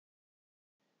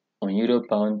On euro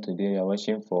pound today, we are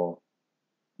watching for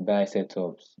buy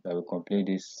setups that will complete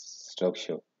this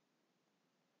structure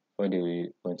before they will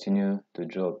continue to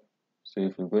drop. So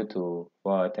if we go to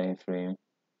 4-hour time frame,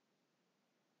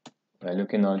 we are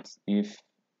looking at if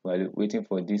we are waiting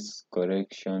for this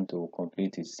correction to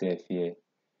complete itself here,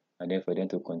 and then for them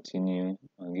to continue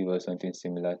and give us something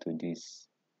similar to this.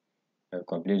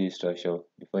 Complete this structure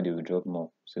before they will drop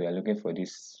more. So we are looking for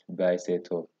this buy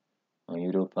setup on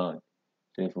euro pound.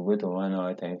 So if we go to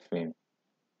 1-hour time frame,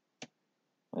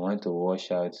 I want to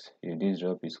watch out if this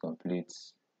drop is complete.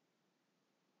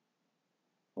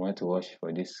 I want to watch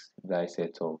for this buy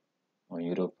setup on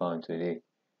euro pound today.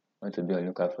 I want to be on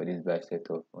lookout for this buy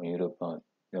setup on euro pound.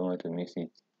 Don't want to miss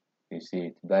it. You see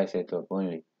it, buy setup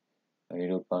only on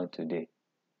euro pound today.